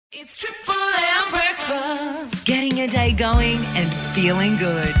It's Triple M breakfast. Getting your day going and feeling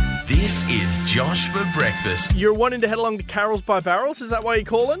good. This is Josh for breakfast. You're wanting to head along to Carol's by Barrels, is that why you're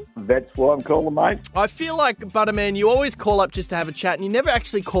calling? That's why I'm calling, mate. I feel like, Butterman, you always call up just to have a chat and you never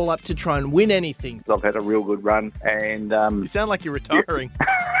actually call up to try and win anything. I've had a real good run, and You sound like you're retiring.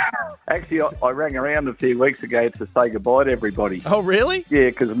 actually, I rang around a few weeks ago to say goodbye to everybody. Oh, really?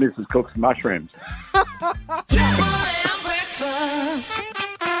 Yeah, because Mrs. Cook's mushrooms. Triple M breakfast.